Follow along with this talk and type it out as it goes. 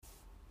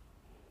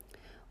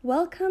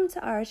Welcome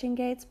to Origin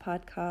Gate's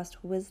podcast,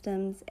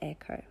 Wisdom's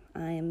Echo.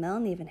 I am Mel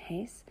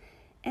Nevenhuis,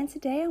 and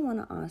today I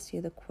want to ask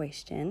you the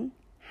question,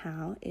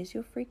 how is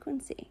your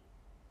frequency?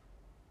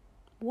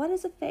 What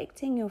is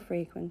affecting your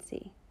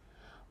frequency?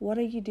 What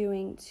are you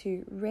doing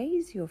to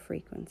raise your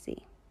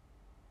frequency?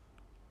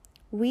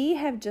 We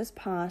have just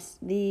passed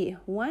the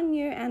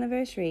 1-year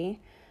anniversary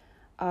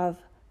of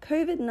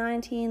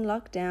COVID-19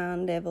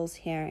 lockdown levels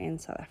here in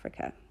South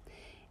Africa.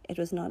 It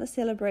was not a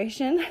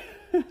celebration.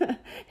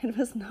 It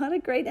was not a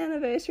great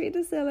anniversary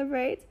to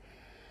celebrate.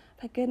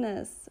 But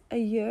goodness,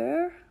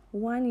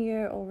 1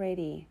 year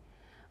already.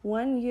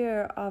 1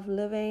 year of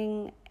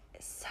living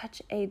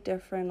such a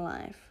different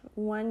life.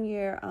 1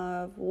 year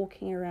of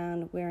walking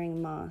around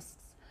wearing masks.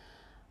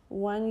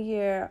 1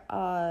 year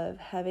of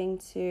having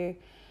to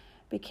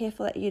be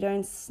careful that you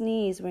don't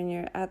sneeze when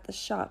you're at the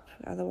shop.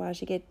 Otherwise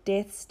you get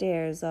death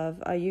stares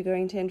of, are you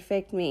going to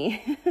infect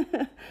me?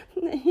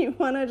 You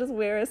want to just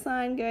wear a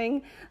sign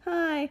going,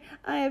 hi,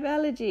 I have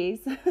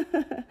allergies.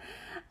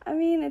 I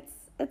mean,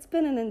 it's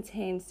been an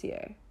intense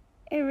year.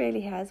 It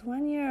really has.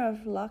 1 year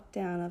of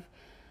lockdown, of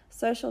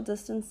social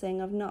distancing,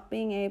 of not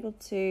being able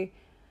to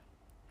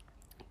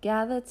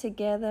gather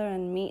together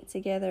and meet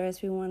together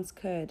as we once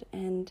could,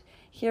 and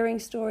hearing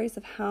stories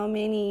of how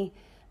many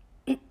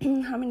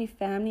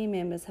family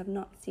members have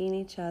not seen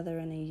each other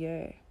in a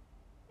year.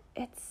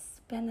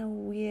 It's been a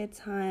weird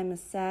time, a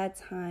sad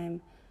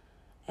time,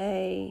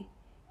 a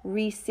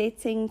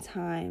resetting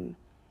time.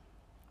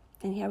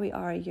 And here we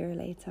are 1 year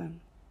later.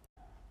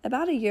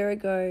 About 1 year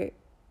ago,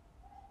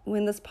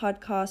 when this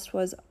podcast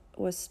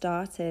was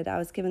started, I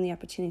was given the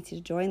opportunity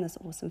to join this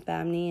awesome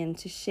family and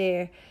to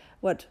share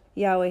what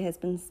Yahweh has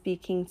been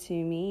speaking to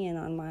me and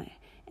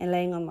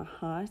laying on my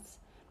heart.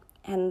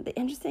 And the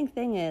interesting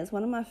thing is,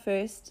 one of my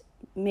first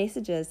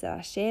messages that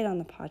I shared on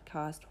the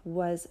podcast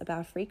was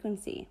about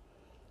frequency.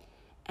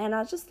 And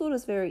I just thought it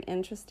was very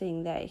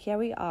interesting that here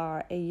we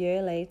are 1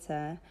 year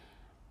later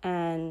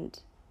and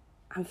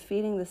I'm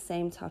feeling the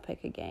same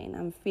topic again.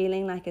 I'm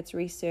feeling like it's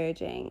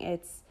resurging.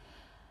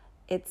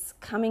 It's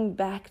coming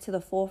back to the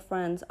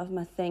forefront of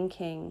my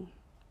thinking,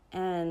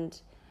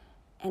 and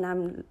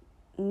I'm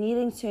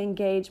needing to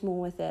engage more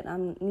with it.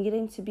 I'm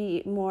needing to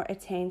be more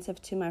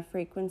attentive to my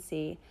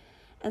frequency.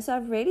 And so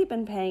I've really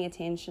been paying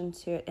attention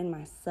to it in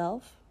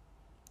myself.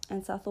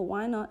 And so I thought,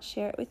 why not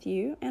share it with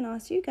you and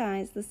ask you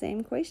guys the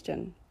same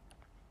question?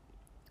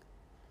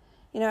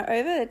 You know,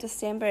 over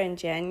December and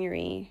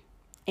January,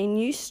 a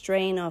new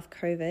strain of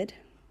COVID,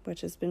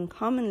 which has been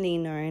commonly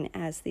known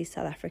as the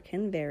South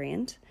African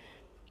variant,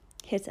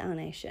 hit our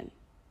nation.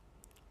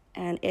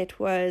 And it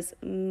was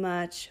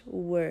much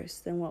worse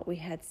than what we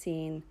had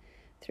seen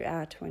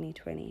throughout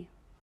 2020.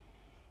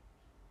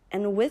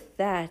 And with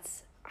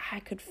that, I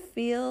could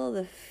feel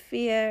the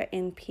fear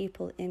in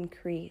people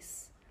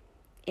increase.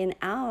 In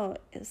our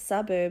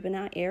suburb, in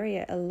our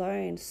area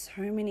alone,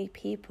 so many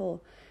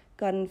people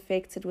got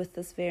infected with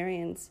this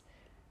variant,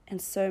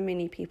 and so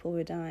many people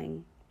were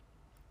dying.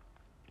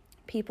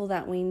 People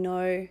that we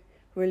know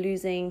were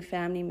losing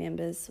family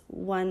members.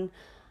 One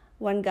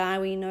guy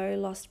we know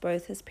lost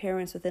both his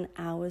parents within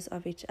hours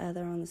of each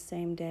other on the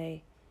same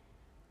day.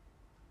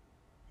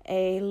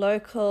 A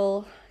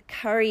local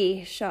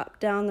curry shop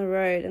down the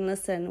road, and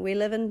listen, we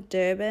live in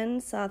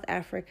Durban, South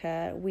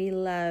Africa. We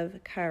love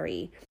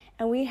curry,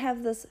 and we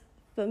have this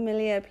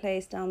familiar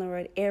place down the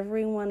road.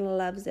 Everyone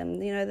loves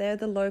them. You know, they're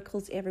the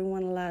locals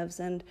everyone loves,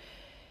 and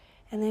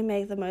they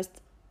make the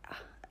most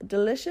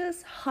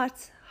delicious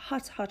hot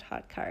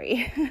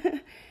curry.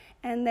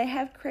 And they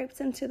have crept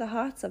into the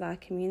hearts of our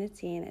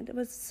community, and it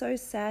was so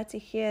sad to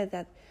hear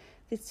that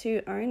the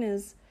two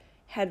owners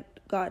had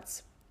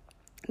got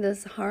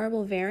this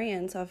horrible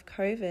variant of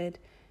COVID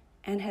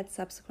and had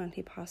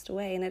subsequently passed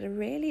away, and it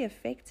really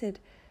affected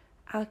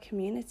our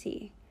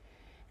community.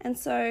 And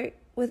so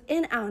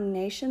within our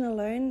nation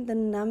alone, the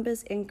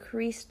numbers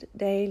increased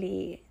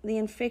daily, the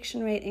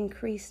infection rate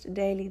increased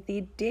daily,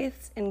 the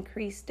deaths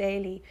increased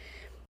daily.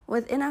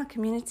 Within our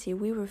community,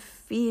 we were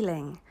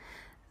feeling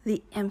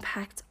the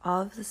impact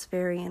of this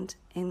variant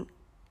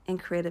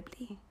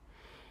incredibly.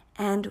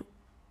 And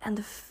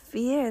the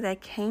fear that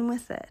came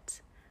with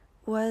it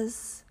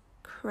was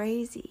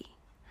crazy.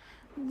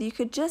 You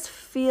could just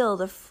feel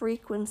the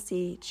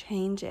frequency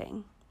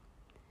changing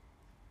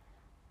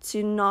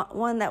to not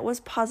one that was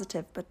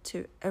positive, but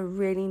to a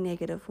really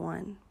negative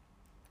one.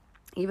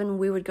 Even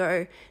we would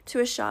go to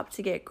a shop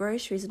to get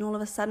groceries, and all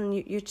of a sudden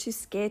you're too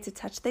scared to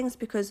touch things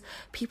because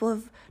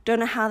people don't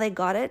know how they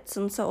got it.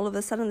 And so all of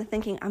a sudden they're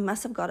thinking, I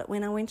must have got it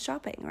when I went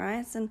shopping,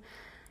 right? And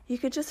you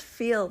could just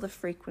feel the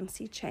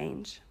frequency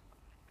change.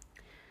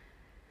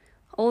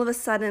 All of a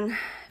sudden,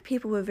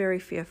 people were very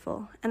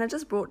fearful. And it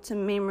just brought to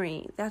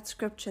memory that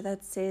scripture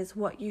that says,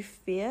 what you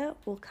fear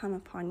will come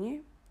upon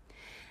you.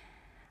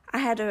 I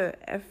had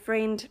a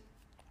friend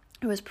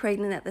who was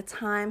pregnant at the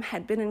time,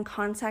 had been in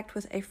contact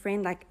with a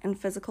friend, like in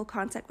physical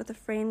contact with a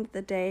friend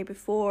the day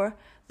before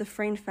the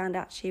friend found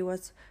out she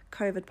was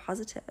COVID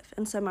positive.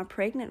 And so my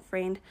pregnant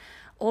friend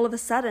all of a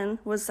sudden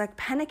was like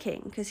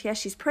panicking because here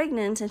she's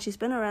pregnant and she's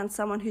been around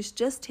someone who's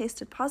just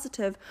tested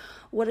positive.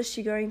 What is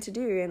she going to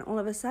do? And all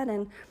of a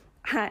sudden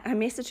I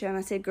messaged her and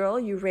I said, girl,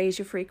 you raise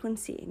your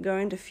frequency. Go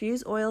and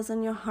diffuse oils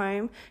in your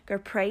home. Go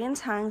pray in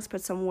tongues.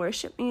 Put some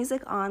worship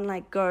music on.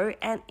 Like, go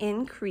and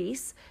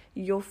increase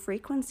your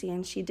frequency.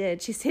 And she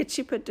did. She said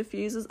she put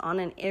diffusers on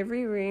in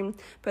every room,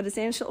 put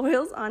essential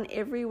oils on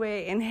everywhere,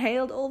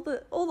 inhaled all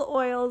the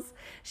oils.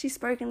 She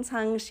spoke in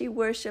tongues. She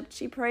worshipped.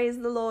 She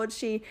praised the Lord.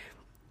 She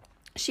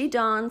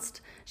danced.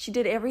 She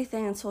did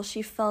everything until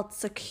she felt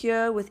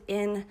secure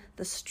within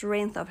the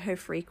strength of her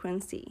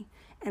frequency.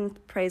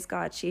 And praise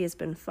God, she has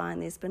been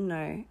fine. There's been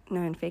no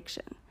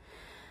infection.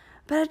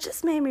 But it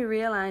just made me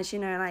realize,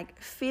 like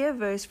fear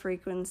versus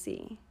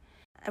frequency.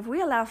 If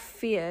we allow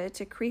fear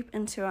to creep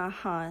into our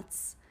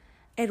hearts,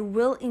 it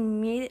will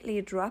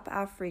immediately drop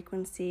our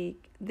frequency,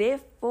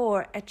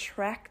 therefore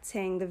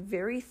attracting the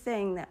very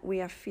thing that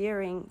we are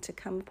fearing to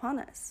come upon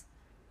us.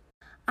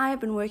 I have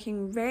been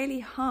working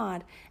really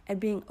hard at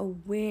being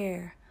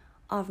aware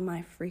of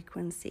my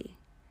frequency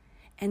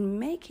and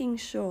making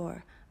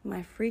sure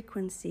my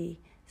frequency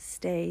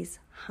stays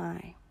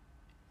high.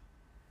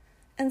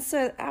 And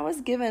so I was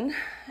given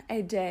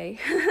a day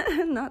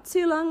not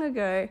too long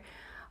ago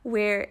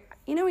where,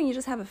 when you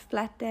just have a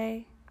flat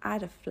day, I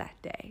had a flat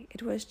day.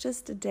 It was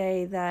just a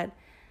day that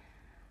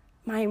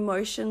my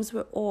emotions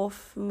were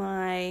off,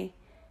 my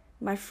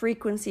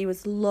frequency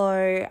was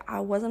low,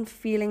 I wasn't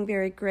feeling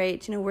very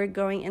great. We're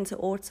going into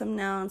autumn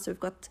now, and so we've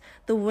got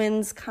the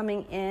winds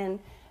coming in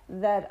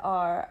that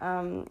are,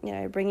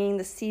 bringing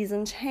the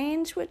season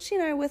change, which,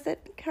 with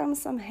it comes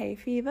some hay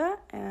fever,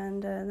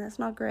 and that's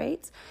not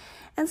great.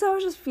 And so I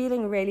was just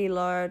feeling really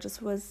low,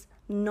 just was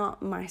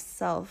not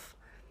myself.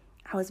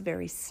 I was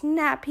very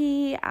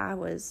snappy. I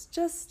was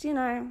just,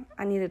 I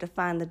needed to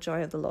find the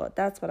joy of the Lord.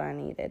 That's what I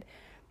needed.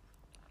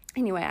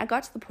 Anyway, I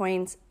got to the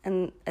point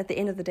and at the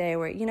end of the day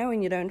where,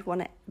 when you don't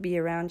want to be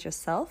around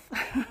yourself,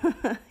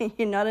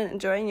 you're not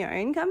enjoying your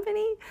own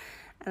company.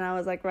 And I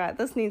was like, right,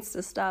 this needs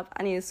to stop.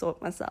 I need to sort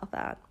myself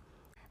out.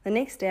 The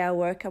next day, I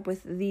woke up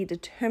with the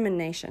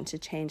determination to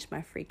change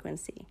my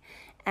frequency.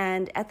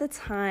 And at the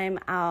time,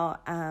 our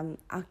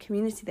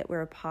community that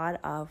we're a part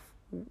of,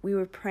 we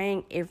were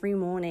praying every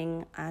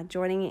morning,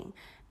 joining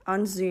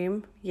on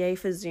Zoom. Yay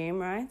for Zoom,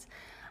 right?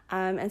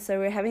 And so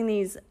we're having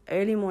these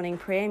early morning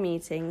prayer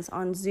meetings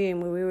on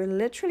Zoom where we were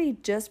literally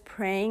just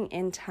praying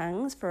in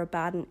tongues for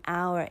about an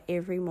hour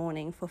every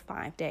morning for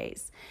 5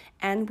 days.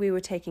 And we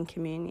were taking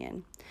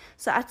communion.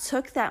 So I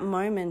took that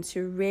moment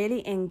to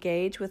really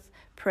engage with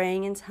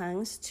praying in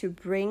tongues, to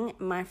bring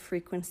my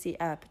frequency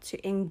up,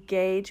 to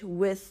engage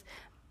with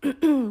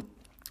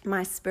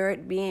my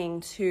spirit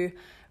being, to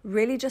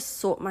really just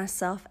sort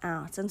myself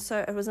out. And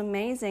so it was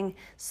amazing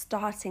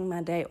starting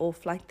my day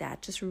off like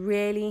that, just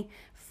really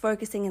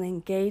focusing and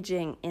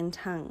engaging in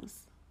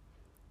tongues.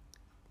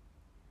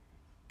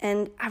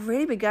 And I've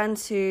really begun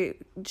to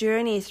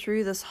journey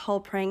through this whole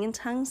praying in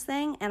tongues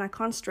thing, and I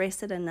can't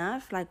stress it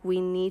enough. Like,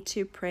 we need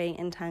to pray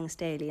in tongues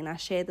daily. And I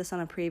shared this on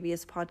a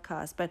previous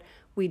podcast, but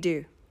we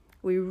do.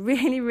 We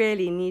really,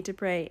 really need to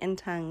pray in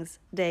tongues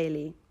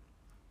daily.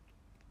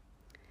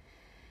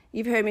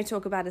 You've heard me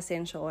talk about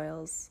essential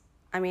oils.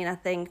 I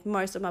think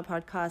most of my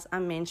podcasts,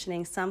 I'm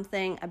mentioning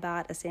something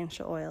about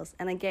essential oils.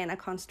 And again, I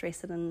can't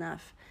stress it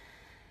enough.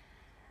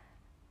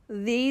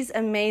 These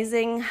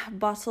amazing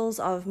bottles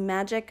of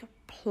magic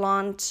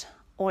plant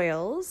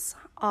oils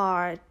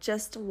are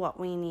just what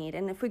we need.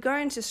 And if we go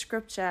into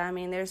scripture,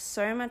 there's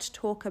so much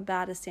talk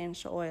about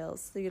essential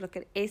oils. So you look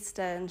at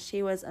Esther, and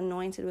she was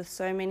anointed with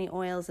so many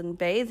oils and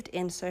bathed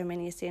in so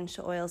many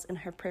essential oils in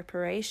her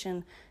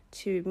preparation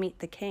to meet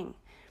the king.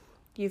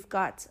 You've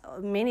got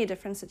many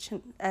different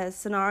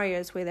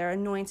scenarios where they're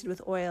anointed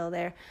with oil,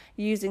 they're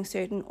using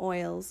certain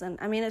oils. And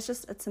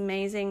it's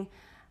amazing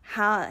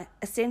how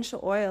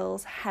essential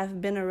oils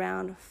have been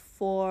around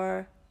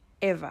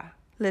forever,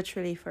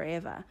 literally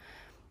forever.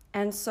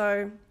 And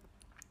so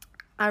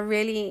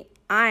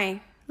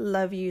I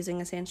love using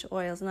essential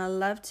oils, and I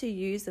love to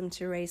use them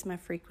to raise my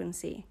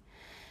frequency.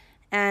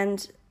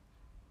 And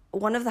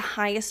one of the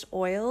highest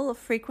oil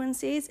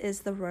frequencies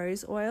is the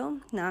rose oil.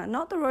 Now,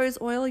 not the rose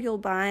oil you'll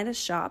buy at a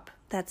shop,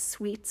 that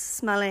sweet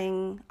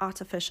smelling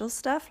artificial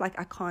stuff. Like,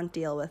 I can't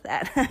deal with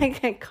that.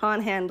 I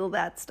can't handle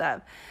that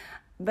stuff.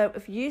 But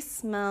if you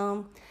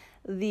smell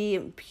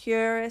the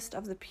purest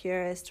of the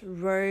purest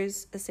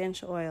rose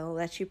essential oil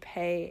that you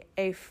pay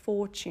a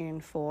fortune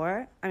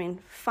for,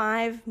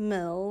 5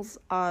 mils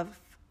of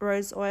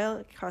rose oil,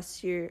 it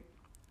costs you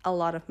a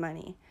lot of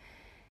money.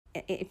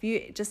 If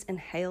you just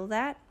inhale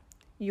that,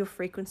 your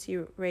frequency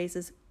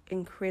raises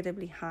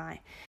incredibly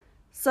high.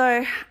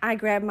 So I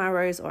grabbed my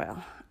rose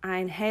oil. I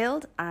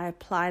inhaled, I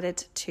applied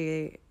it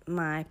to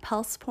my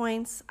pulse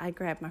points. I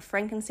grabbed my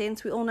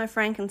frankincense. We all know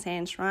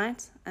frankincense,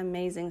 right?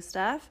 Amazing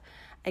stuff.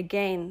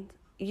 Again,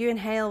 you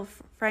inhale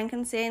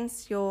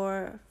frankincense,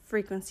 your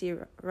frequency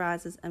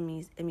rises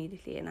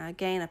immediately. And I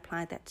again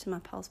applied that to my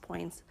pulse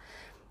points.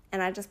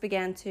 And I just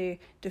began to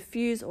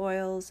diffuse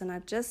oils, and I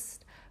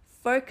just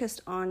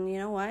focused on, you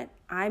know what,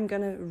 I'm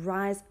going to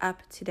rise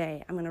up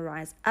today. I'm going to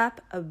rise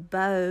up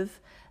above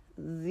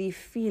the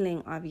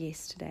feeling of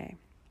yesterday.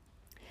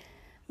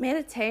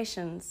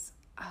 Meditations,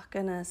 oh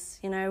goodness,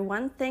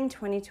 one thing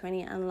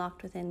 2020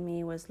 unlocked within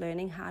me was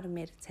learning how to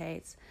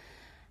meditate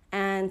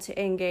and to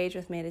engage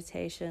with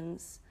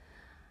meditations.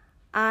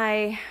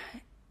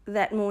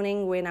 That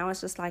morning when I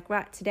was just like,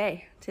 right,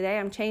 today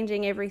I'm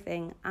changing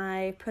everything,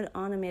 I put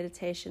on a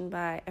meditation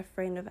by a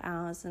friend of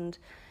ours, and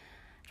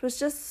it was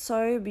just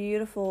so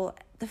beautiful.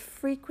 The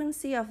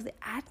frequency of the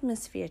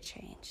atmosphere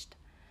changed.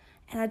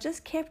 And I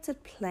just kept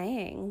it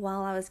playing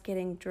while I was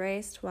getting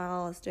dressed,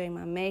 while I was doing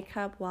my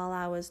makeup, while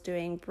I was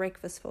doing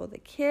breakfast for the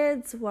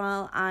kids,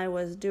 while I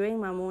was doing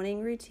my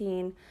morning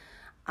routine.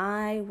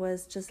 I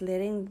was just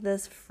letting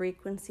this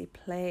frequency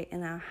play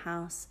in our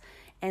house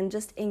and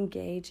just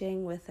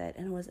engaging with it.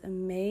 And it was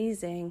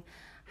amazing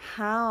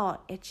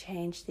how it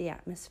changed the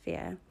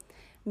atmosphere.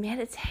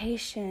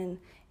 Meditation,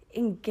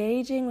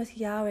 engaging with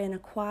Yahweh in a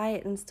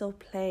quiet and still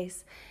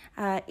place.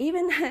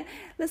 Even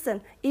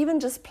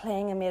just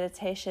playing a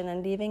meditation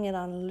and leaving it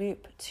on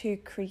loop to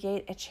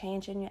create a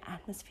change in your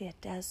atmosphere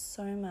does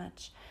so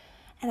much.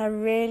 And I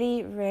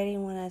really, really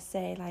want to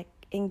say,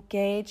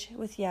 engage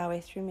with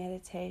Yahweh through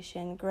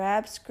meditation.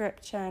 Grab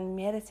scripture and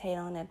meditate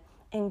on it.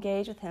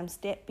 Engage with Him.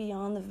 Step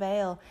beyond the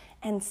veil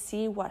and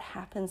see what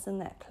happens in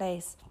that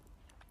place.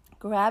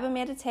 Grab a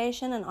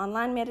meditation, an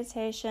online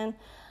meditation,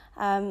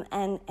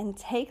 and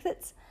take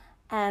it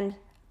and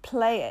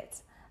play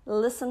it.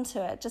 Listen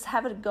to it. Just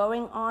have it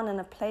going on in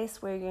a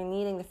place where you're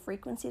needing the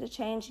frequency to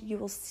change. You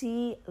will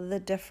see the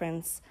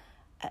difference.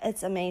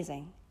 It's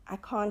amazing. I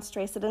can't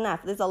stress it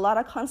enough. There's a lot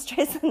I can't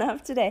stress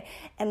enough today,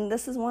 and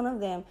this is one of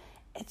them.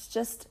 It's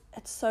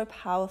so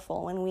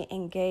powerful when we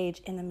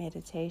engage in a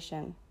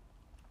meditation.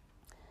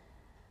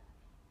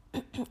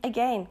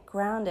 Again,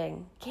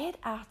 grounding. Get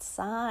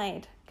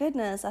outside.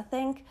 Goodness, I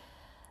think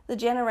the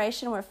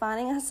generation we're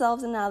finding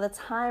ourselves in now, the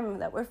time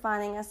that we're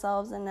finding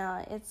ourselves in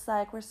now, it's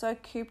like we're so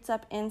cooped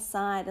up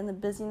inside in the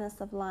busyness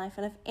of life.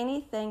 And if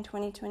anything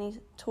 2020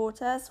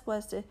 taught us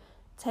was to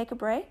take a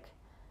break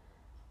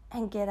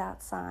and get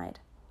outside.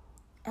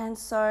 And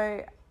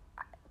so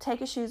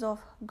take your shoes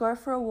off, go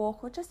for a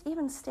walk, or just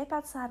even step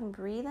outside and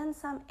breathe in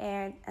some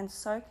air and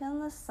soak in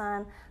the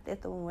sun,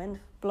 let the wind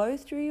blow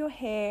through your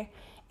hair.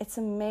 It's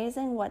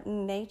amazing what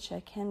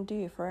nature can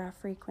do for our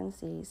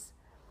frequencies.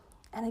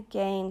 And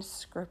again,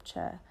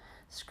 scripture.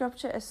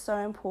 Scripture is so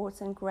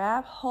important.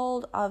 Grab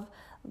hold of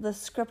the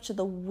scripture,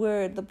 the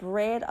word, the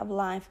bread of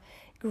life.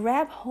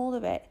 Grab hold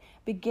of it.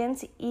 Begin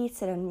to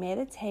eat it and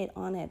meditate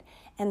on it.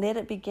 And let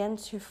it begin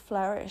to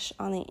flourish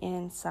on the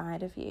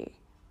inside of you.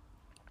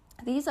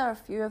 These are a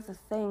few of the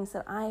things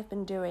that I have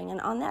been doing.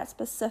 And on that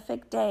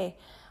specific day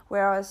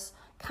where I was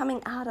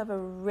coming out of a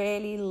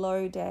really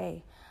low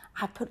day,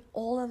 I put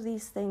all of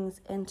these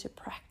things into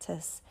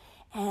practice.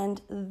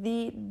 And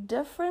the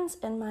difference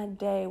in my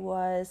day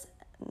was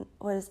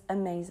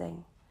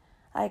amazing.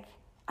 I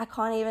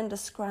can't even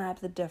describe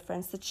the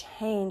difference, the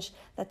change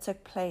that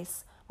took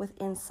place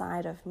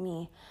inside of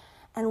me.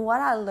 And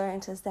what I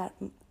learned is that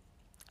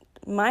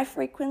my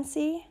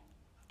frequency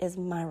is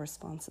my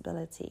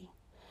responsibility.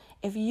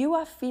 If you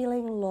are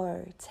feeling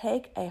low,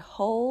 take a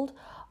hold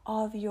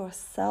of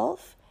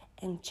yourself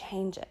and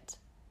change it.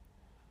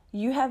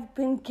 You have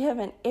been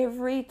given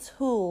every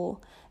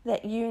tool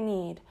that you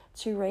need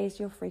to raise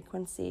your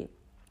frequency.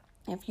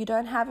 If you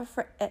don't have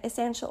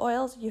essential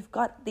oils, you've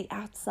got the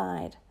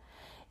outside.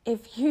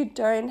 If you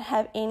don't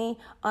have any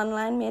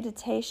online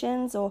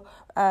meditations or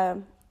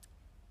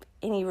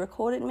any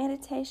recorded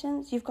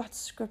meditations, you've got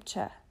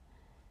scripture.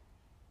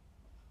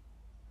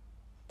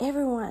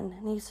 Everyone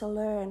needs to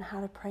learn how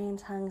to pray in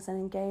tongues and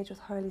engage with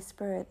Holy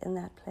Spirit in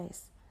that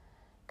place.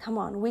 Come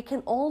on, we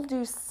can all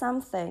do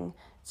something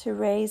to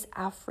raise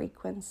our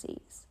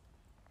frequencies.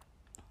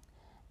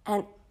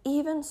 And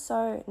even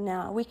so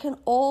now, we can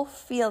all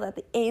feel that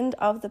the end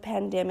of the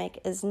pandemic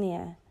is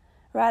near,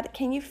 right?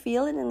 Can you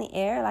feel it in the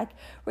air? Like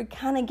we're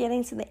kind of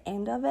getting to the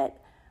end of it.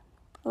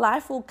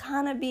 Life will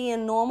kind of be a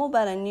normal,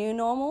 but a new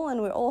normal,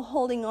 and we're all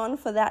holding on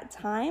for that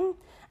time.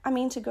 I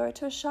mean, to go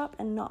to a shop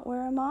and not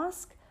wear a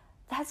mask,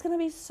 that's going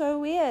to be so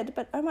weird,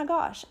 but oh my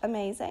gosh,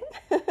 amazing.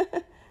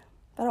 But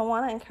I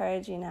want to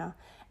encourage you now,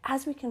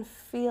 as we can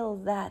feel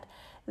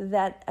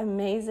that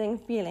amazing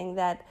feeling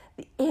that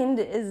the end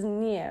is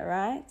near,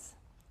 right?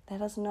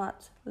 Let us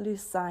not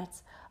lose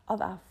sight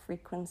of our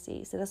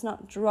frequencies. Let us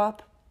not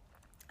drop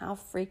our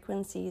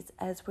frequencies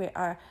as we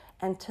are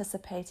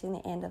anticipating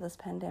the end of this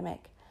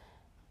pandemic.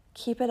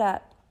 Keep it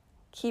up.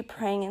 Keep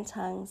praying in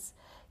tongues.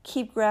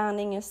 Keep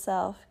grounding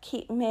yourself.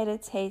 Keep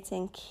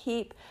meditating.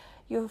 Keep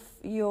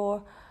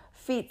your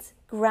feet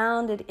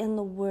grounded in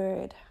the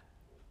Word,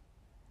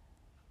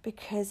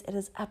 because it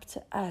is up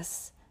to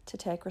us to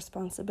take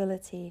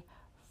responsibility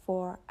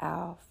for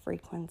our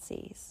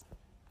frequencies.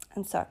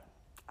 And so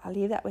I'll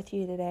leave that with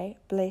you today.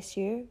 Bless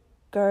you.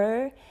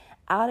 Go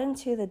out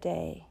into the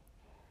day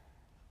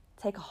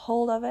take a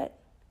hold of it,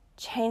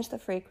 change the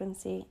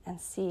frequency, and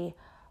see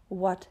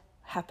what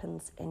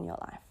happens in your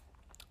life.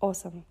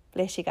 Awesome.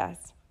 Bless you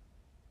guys.